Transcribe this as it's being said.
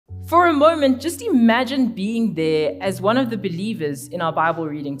For a moment, just imagine being there as one of the believers in our Bible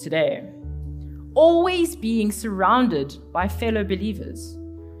reading today. Always being surrounded by fellow believers,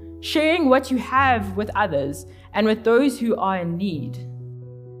 sharing what you have with others and with those who are in need.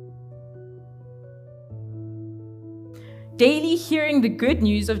 Daily hearing the good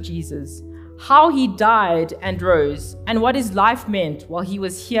news of Jesus, how he died and rose, and what his life meant while he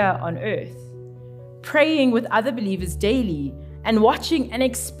was here on earth. Praying with other believers daily and watching and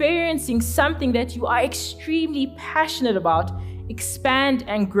experiencing something that you are extremely passionate about expand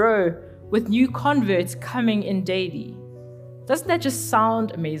and grow with new converts coming in daily. Doesn't that just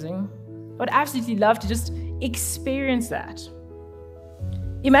sound amazing? I would absolutely love to just experience that.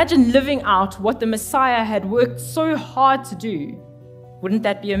 Imagine living out what the Messiah had worked so hard to do. Wouldn't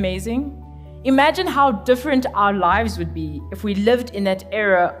that be amazing? Imagine how different our lives would be if we lived in that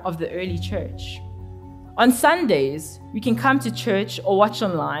era of the early church. On Sundays, we can come to church or watch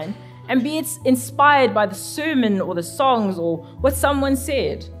online and be inspired by the sermon or the songs or what someone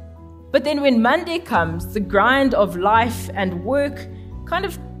said. But then when Monday comes, the grind of life and work kind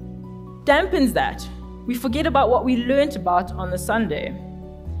of dampens that. We forget about what we learned about on the Sunday.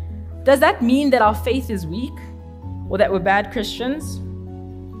 Does that mean that our faith is weak or that we're bad Christians?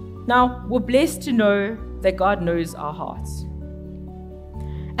 Now, we're blessed to know that God knows our hearts.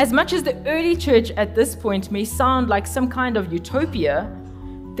 As much as the early church at this point may sound like some kind of utopia,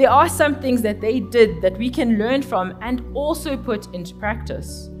 there are some things that they did that we can learn from and also put into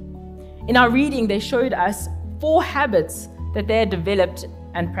practice. In our reading, they showed us 4 habits that they had developed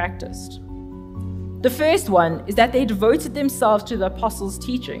and practiced. The first one is that they devoted themselves to the apostles'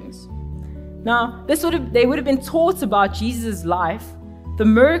 teachings. Now, they would have been taught about Jesus' life, the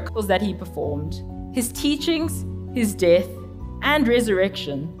miracles that he performed, his teachings, his death, and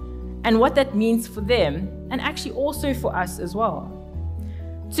resurrection, and what that means for them, and actually also for us as well.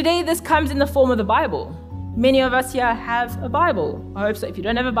 Today, this comes in the form of the Bible. Many of us here have a Bible. I hope so. If you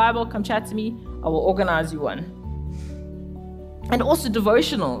don't have a Bible, come chat to me. I will organize you one. And also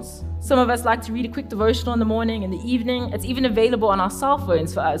devotionals. Some of us like to read a quick devotional in the morning, in the evening. It's even available on our cell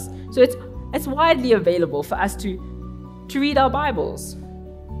phones for us. So it's widely available for us to read our Bibles.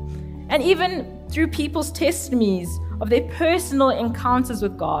 And even through people's testimonies of their personal encounters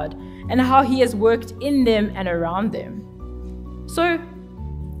with God and how he has worked in them and around them. So,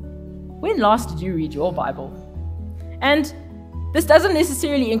 when last did you read your Bible? And this doesn't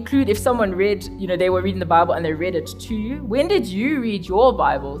necessarily include if someone read, they were reading the Bible and they read it to you. When did you read your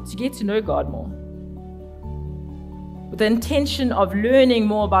Bible to get to know God more? With the intention of learning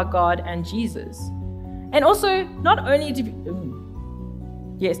more about God and Jesus. And also, not only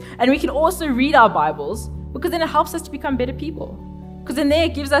and we can also read our Bibles because then it helps us to become better people. Because then there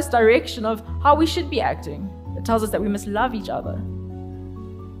it gives us direction of how we should be acting. It tells us that we must love each other.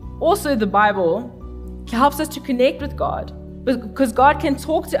 Also, the Bible helps us to connect with God because God can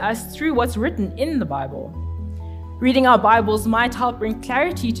talk to us through what's written in the Bible. Reading our Bibles might help bring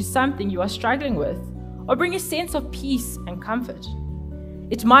clarity to something you are struggling with or bring a sense of peace and comfort.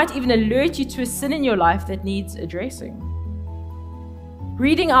 It might even alert you to a sin in your life that needs addressing.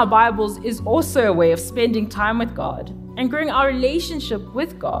 Reading our Bibles is also a way of spending time with God and growing our relationship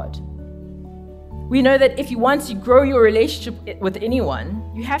with God. We know that if you want to grow your relationship with anyone,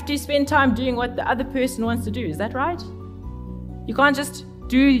 you have to spend time doing what the other person wants to do. Is that right? You can't just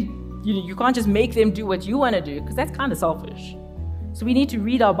make them do what you want to do because that's kind of selfish. So we need to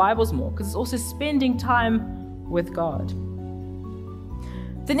read our Bibles more because it's also spending time with God.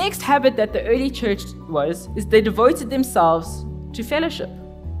 The next habit that the early church is they devoted themselves to fellowship.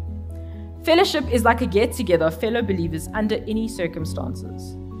 Fellowship is like a get-together of fellow believers under any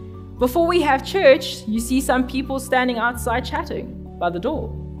circumstances. Before we have church, you see some people standing outside chatting by the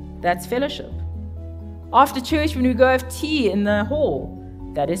door. That's fellowship. After church, when we go have tea in the hall,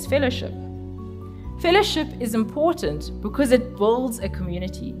 that is fellowship. Fellowship is important because it builds a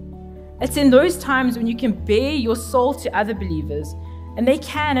community. It's in those times when you can bare your soul to other believers, and they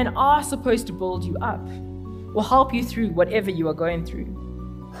can and are supposed to build you up or help you through whatever you are going through.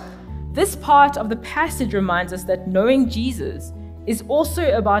 This part of the passage reminds us that knowing Jesus is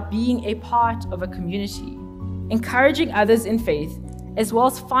also about being a part of a community, encouraging others in faith, as well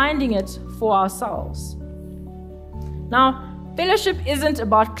as finding it for ourselves. Now, fellowship isn't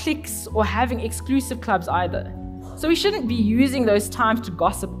about cliques or having exclusive clubs either, so we shouldn't be using those times to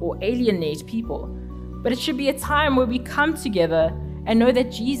gossip or alienate people, but it should be a time where we come together and know that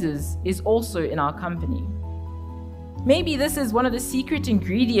Jesus is also in our company. Maybe this is one of the secret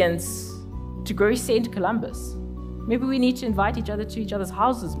ingredients to grow St. Columbus. Maybe we need to invite each other to each other's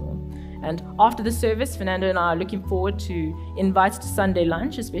houses more And after the service, Fernando and I are looking forward to invites to Sunday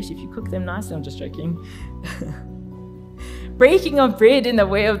lunch, especially if you cook them nicely. I'm just joking. Breaking of bread in the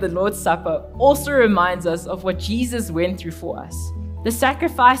way of the Lord's Supper also reminds us of what Jesus went through for us, the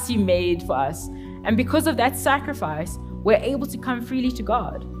sacrifice he made for us. And because of that sacrifice, we're able to come freely to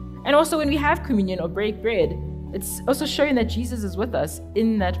God. And also when we have communion or break bread, it's also showing that Jesus is with us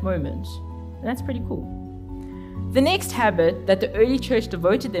in that moment. And that's pretty cool. The next habit that the early church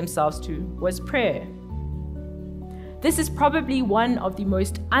devoted themselves to was prayer. This is probably one of the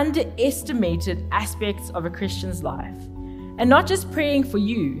most underestimated aspects of a Christian's life. And not just praying for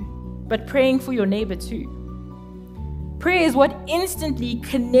you, but praying for your neighbor too. Prayer is what instantly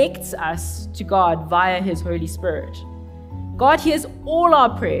connects us to God via His Holy Spirit. God hears all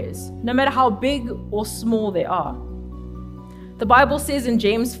our prayers, no matter how big or small they are. The Bible says in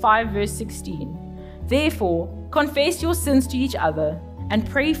James 5 verse 16, "Therefore, confess your sins to each other and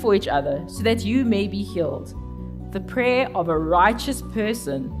pray for each other so that you may be healed. The prayer of a righteous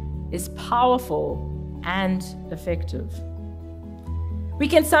person is powerful and effective." We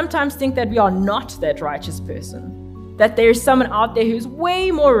can sometimes think that we are not that righteous person, that there is someone out there who's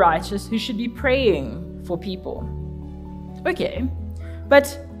way more righteous who should be praying for people. Okay,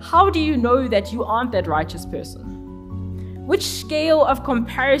 but how do you know that you aren't that righteous person? Which scale of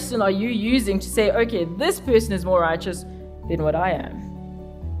comparison are you using to say, okay, this person is more righteous than what I am?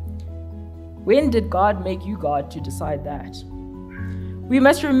 When did God make you God to decide that? We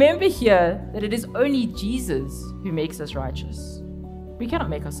must remember here that it is only Jesus who makes us righteous. We cannot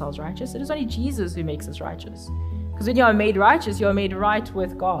make ourselves righteous. It is only Jesus who makes us righteous. Because when you are made righteous, you are made right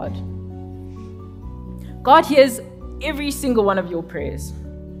with God. God hears every single one of your prayers.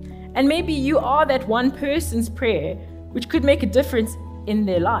 And maybe you are that one person's prayer which could make a difference in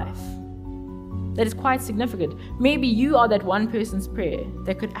their life. That is quite significant. Maybe you are that one person's prayer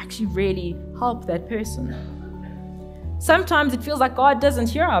that could actually really help that person. Sometimes it feels like God doesn't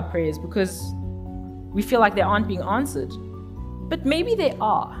hear our prayers because we feel like they aren't being answered. But maybe they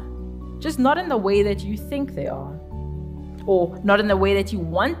are, just not in the way that you think they are, or not in the way that you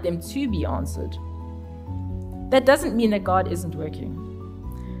want them to be answered. That doesn't mean that God isn't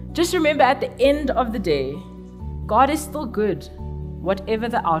working. Just remember, at the end of the day, God is still good, whatever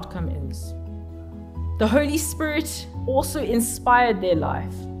the outcome is. The Holy Spirit also inspired their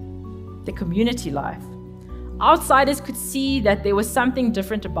life, their community life. Outsiders could see that there was something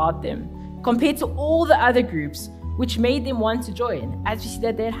different about them compared to all the other groups, which made them want to join, as we see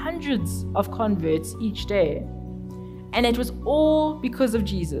that they had hundreds of converts each day. And it was all because of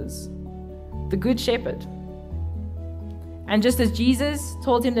Jesus, the Good Shepherd. And just as Jesus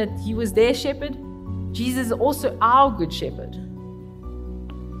told him that he was their shepherd, Jesus is also our Good Shepherd.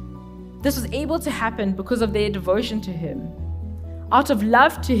 This was able to happen because of their devotion to him, out of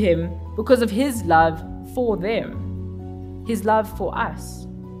love to him because of his love for them, his love for us.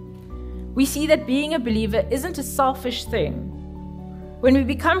 We see that being a believer isn't a selfish thing. When we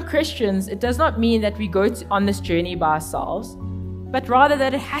become Christians, it does not mean that we go on this journey by ourselves, but rather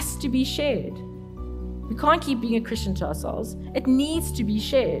that it has to be shared. We can't keep being a Christian to ourselves. It needs to be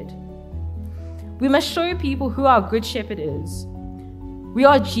shared. We must show people who our Good Shepherd is. We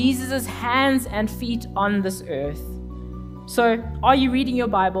are Jesus' hands and feet on this earth. So, are you reading your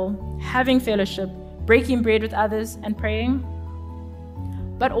Bible, having fellowship, breaking bread with others, and praying?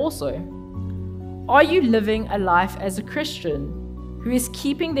 But also, are you living a life as a Christian who is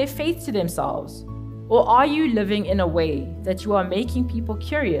keeping their faith to themselves? Or are you living in a way that you are making people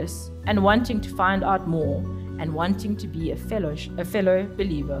curious and wanting to find out more and wanting to be a fellow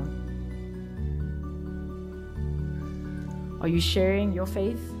believer? Are you sharing your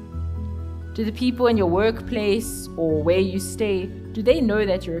faith? Do the people in your workplace or where you stay, do they know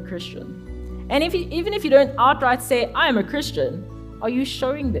that you're a Christian? And even if you don't outright say, I am a Christian, are you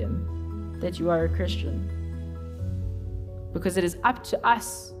showing them that you are a Christian? Because it is up to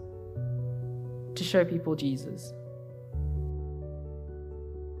us to show people Jesus.